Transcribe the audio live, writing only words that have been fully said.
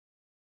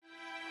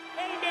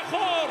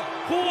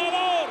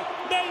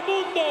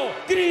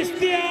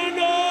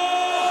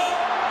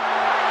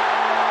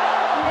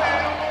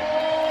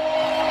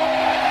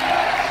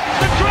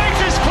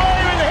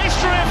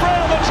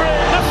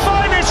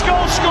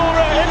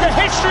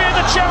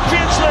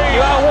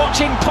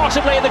reaching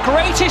possibly the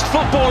greatest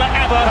footballer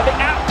ever at the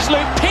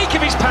absolute peak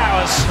of his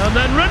powers. And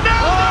then Ronaldo!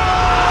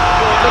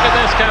 Oh, look at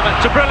this, Kevin.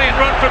 It's a brilliant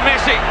run from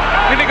Messi.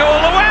 Did he go all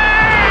the way?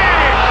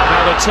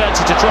 Ronaldo turns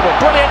into trouble.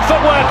 Brilliant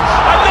footwork.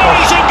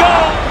 Amazing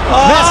goal.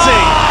 Messi!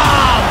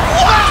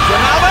 What?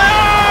 Ronaldo!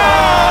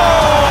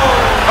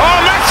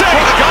 Oh, Messi!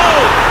 What a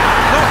goal!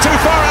 Not too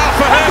far out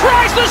for him. A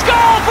priceless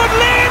goal from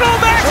Lionel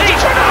Messi.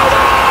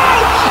 Ronaldo!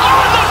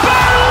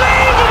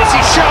 Unbelievable! Messi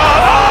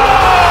shot!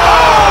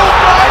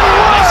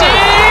 Messi!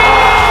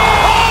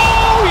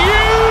 Oh,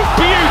 you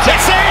beauty!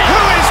 Messi!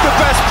 Who is the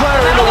best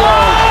player in the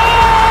world?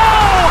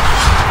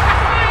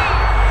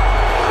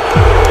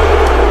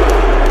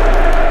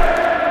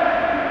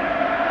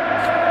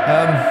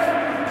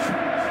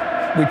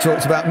 We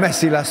talked about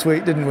Messi last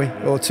week, didn't we?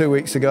 Or 2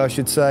 weeks ago, I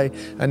should say.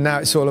 And now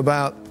it's all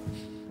about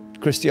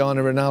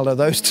Cristiano Ronaldo.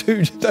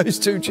 Those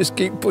two just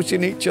keep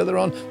pushing each other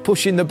on,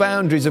 pushing the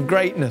boundaries of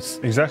greatness.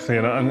 Exactly,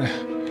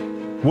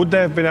 and would they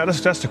have been able,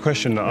 that's the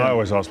question that I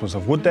always ask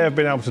myself, would they have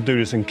been able to do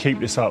this and keep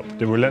this up,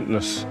 the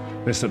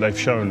relentlessness that they've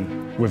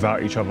shown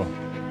without each other?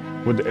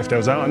 If they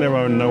was out on their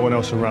own, no one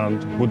else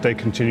around, would they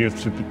continue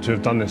to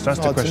have done this? That's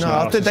the question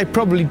I ask. They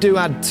probably do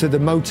add to the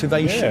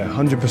motivation. Yeah,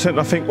 100%.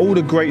 I think all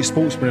the great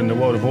sportsmen in the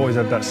world have always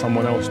had that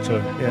someone else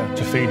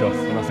to feed off,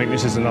 and I think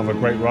this is another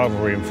great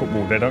rivalry in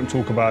football. They don't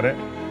talk about it.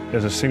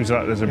 It seems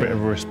like there's a bit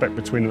of a respect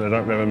between them. They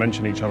don't ever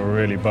mention each other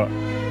really, but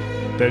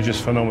they're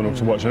just phenomenal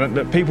to watch.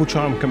 And people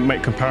try and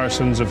make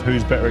comparisons of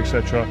who's better,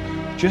 etc.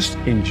 Just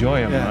enjoy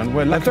them,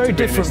 man. They're very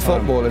different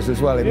footballers as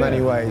well in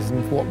many ways,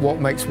 and what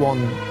makes one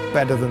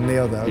better than the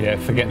other. Yeah,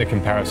 forget the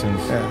comparisons.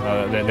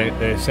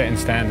 They're setting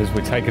standards.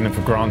 We're taking them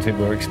for granted.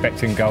 We're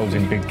expecting goals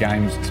in big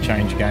games to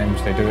change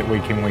games. They do it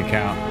week in, week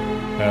out.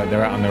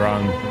 They're out on their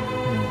own.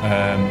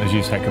 As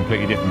you say,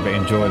 completely different, but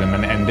enjoy them.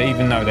 And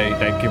even though they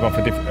give off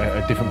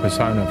a different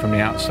persona from the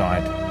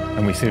outside,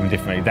 and we see them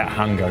differently, that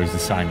hunger is the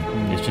same.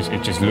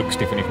 It just looks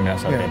differently from the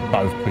outside. They're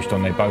both pushed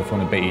on. They both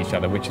want to beat each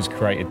other, which has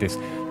created this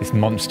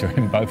monster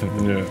in both of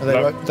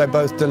them. They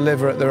both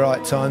deliver at the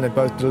right time. They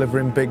both deliver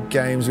in big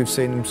games. We've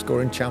seen them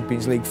score in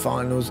Champions League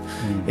finals,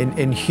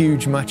 in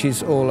huge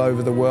matches all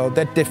over the world.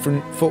 They're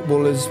different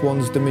footballers.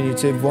 One's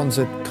diminutive, one's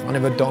a kind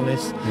of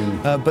Adonis,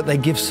 but they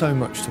give so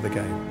much to the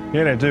game.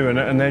 Yeah, they do,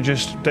 and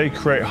they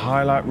create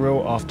highlight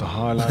reel after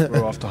highlight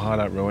reel after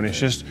highlight reel, and it's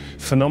just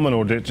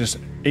phenomenal. That just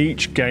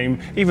each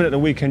game, even at the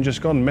weekend just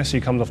gone, Messi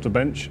comes off the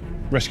bench,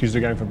 rescues the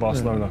game for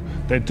Barcelona.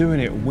 They're doing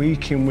it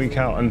week in, week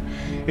out, and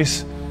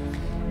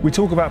we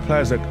talk about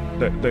players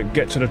that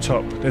get to the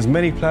top. There's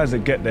many players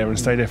that get there and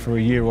stay there for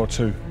a year or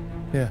two.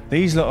 Yeah,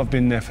 these lot have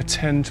been there for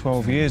 10,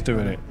 12 years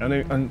doing it,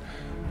 and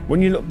when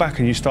you look back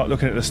and you start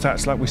looking at the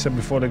stats, like we said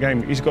before the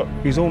game,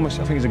 he's almost,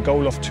 I think he's a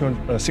goal off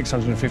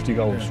 650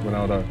 goals,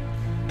 Ronaldo.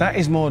 That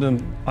is more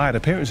than I had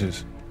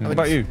appearances. What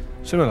about you?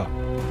 Similar?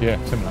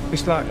 Yeah, similar.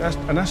 It's like,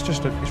 that's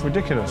just, it's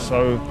ridiculous.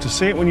 So to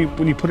see it when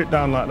you put it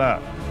down like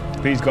that,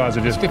 these guys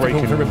are just breaking. It's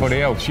difficult for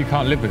everybody else. You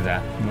can't live with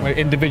that. No. When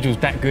individuals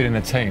that good in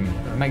a team,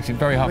 it makes it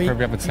very hard for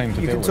every other team to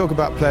deal with. You can talk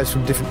about players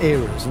from different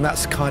eras, and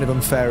that's kind of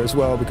unfair as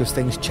well because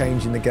things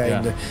change in the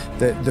game.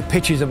 Yeah. The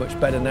pitches are much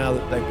better now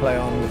that they play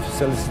on. The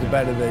facilities are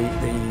better.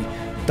 The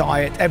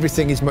diet,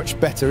 everything is much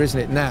better, isn't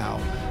it now?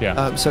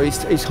 Yeah. So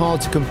it's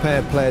hard to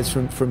compare players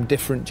from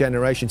different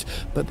generations,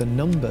 but the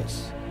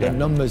numbers. The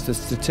numbers, the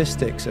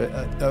statistics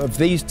of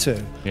these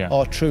two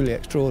are truly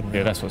extraordinary.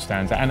 Yeah, that's what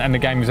stands out. And the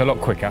game is a lot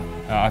quicker,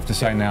 I have to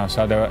say now.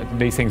 So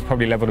these things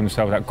probably level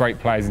themselves out. Great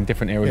players in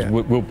different eras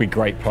will be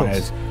great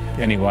players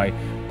anyway.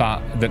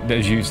 But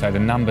as you say, the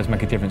numbers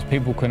make a difference.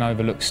 People can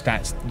overlook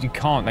stats. You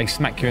can't. They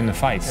smack you in the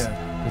face.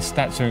 The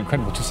stats are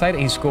incredible. To say that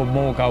he scored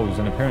more goals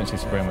than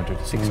appearances for Real Madrid,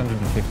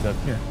 650.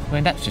 I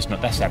mean,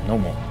 that's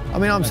abnormal. I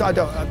mean, I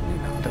don't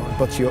want to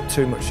butt you up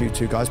too much, you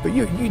two guys, but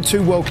you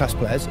two world-class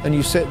players, and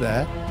you sit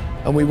there.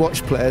 And we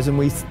watch players, and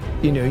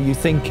you're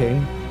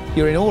thinking,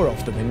 you're in awe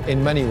of them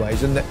in many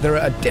ways, and they're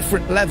at a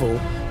different level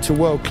to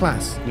world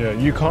class. Yeah,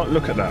 you can't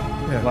look at that.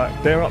 Yeah.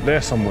 Like they're up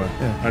there somewhere,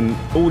 and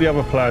all the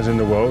other players in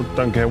the world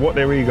don't care what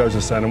their egos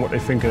are saying and what they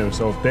think of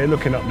themselves. They're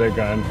looking up there,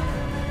 going,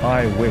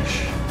 "I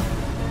wish,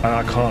 and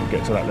I can't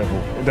get to that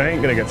level." They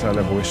ain't gonna get to that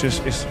level. It's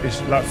just, it's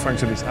like Frank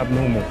said, it's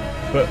abnormal.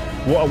 But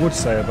what I would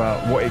say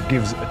about what it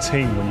gives a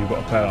team when you've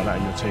got a player like that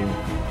in your team,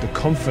 the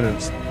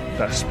confidence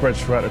that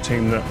spreads throughout the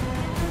team that.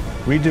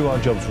 We do our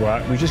jobs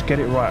right, we just get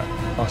it right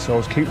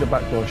ourselves, keep the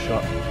back door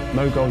shut,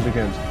 no goals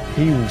against.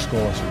 He will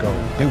score us a goal.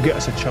 He'll get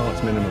us a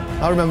chance minimum.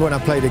 I remember when I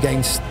played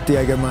against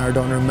Diego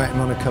Maradona and met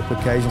him on a couple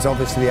of occasions,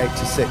 obviously the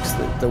 '86,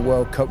 the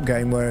World Cup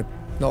game where,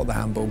 not the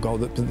handball goal,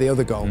 but the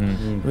other goal.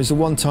 It was the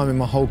one time in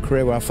my whole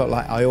career where I felt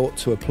like I ought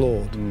to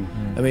applaud.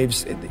 I mean,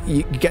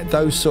 you get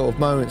those sort of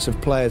moments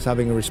of players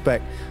having a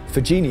respect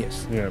for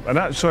genius. Yeah, and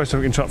that, sorry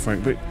to interrupt,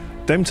 Frank, but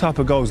them type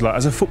of goals, like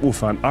as a football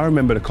fan, I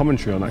remember the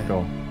commentary on that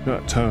goal. You know,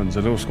 that turns,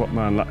 a little squat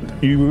man. Like,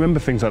 you remember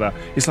things like that.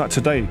 It's like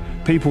today,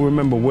 people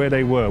remember where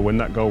they were when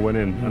that goal went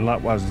in. And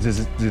likewise, the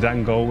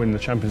Zidane goal in the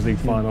Champions League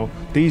final.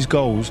 These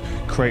goals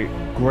create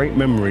great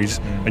memories,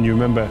 and you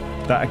remember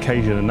that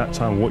occasion and that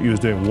time, what you was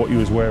doing, what you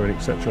was wearing,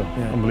 etc.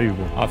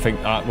 Unbelievable. I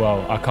think,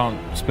 well, I can't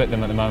split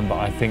them at the moment, but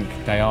I think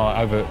they are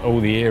over all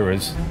the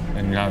eras.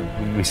 And you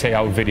know, we see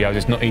old videos,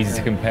 it's not easy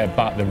to compare,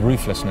 but the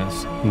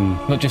ruthlessness,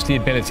 not just the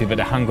ability, but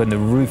the hunger and the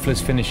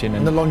ruthless finishing.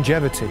 And the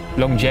longevity.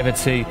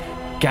 Longevity,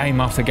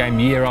 game after game,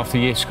 year after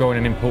year,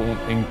 scoring in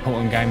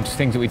important games,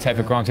 things that we take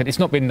for granted. It's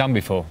not been done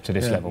before to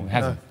this level, it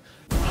hasn't.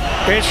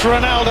 It's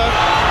Ronaldo.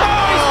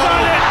 Oh, he's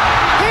done it!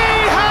 He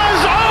has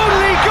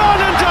only gone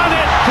and done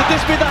it! Could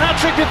this be the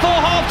hat-trick before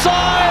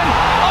half-time?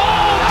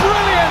 Oh,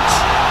 brilliant!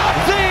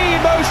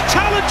 The most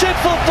talented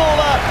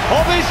footballer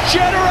of his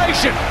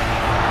generation.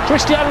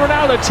 Cristiano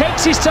Ronaldo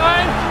takes his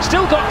time,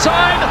 still got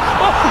time.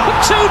 Oh,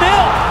 2-0.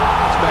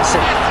 Messi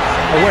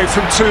away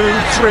from 2,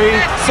 3,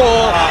 4.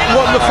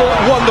 Wonderful,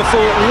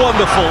 wonderful,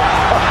 wonderful.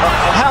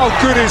 How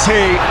good is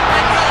he?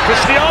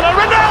 Cristiano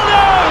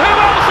Ronaldo! Who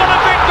else on a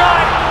big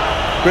night?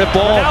 Grip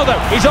ball. Ronaldo,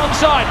 he's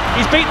onside.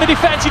 He's beaten the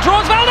defence. He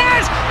draws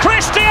Valdez.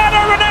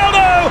 Cristiano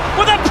Ronaldo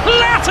with a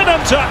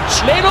platinum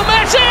touch. Lionel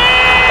Messi!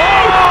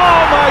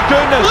 Oh my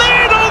goodness!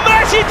 Lionel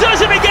Messi does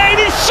it again.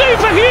 He's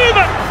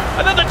superhuman.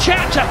 Another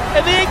chapter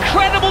in the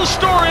incredible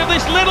story of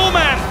this little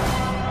man.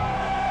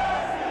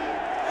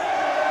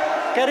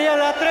 Quería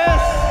la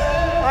 3,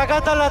 acá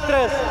está la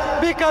 3.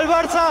 Vica el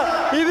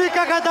Barça y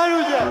Vica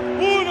Cataluña.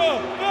 1,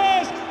 2.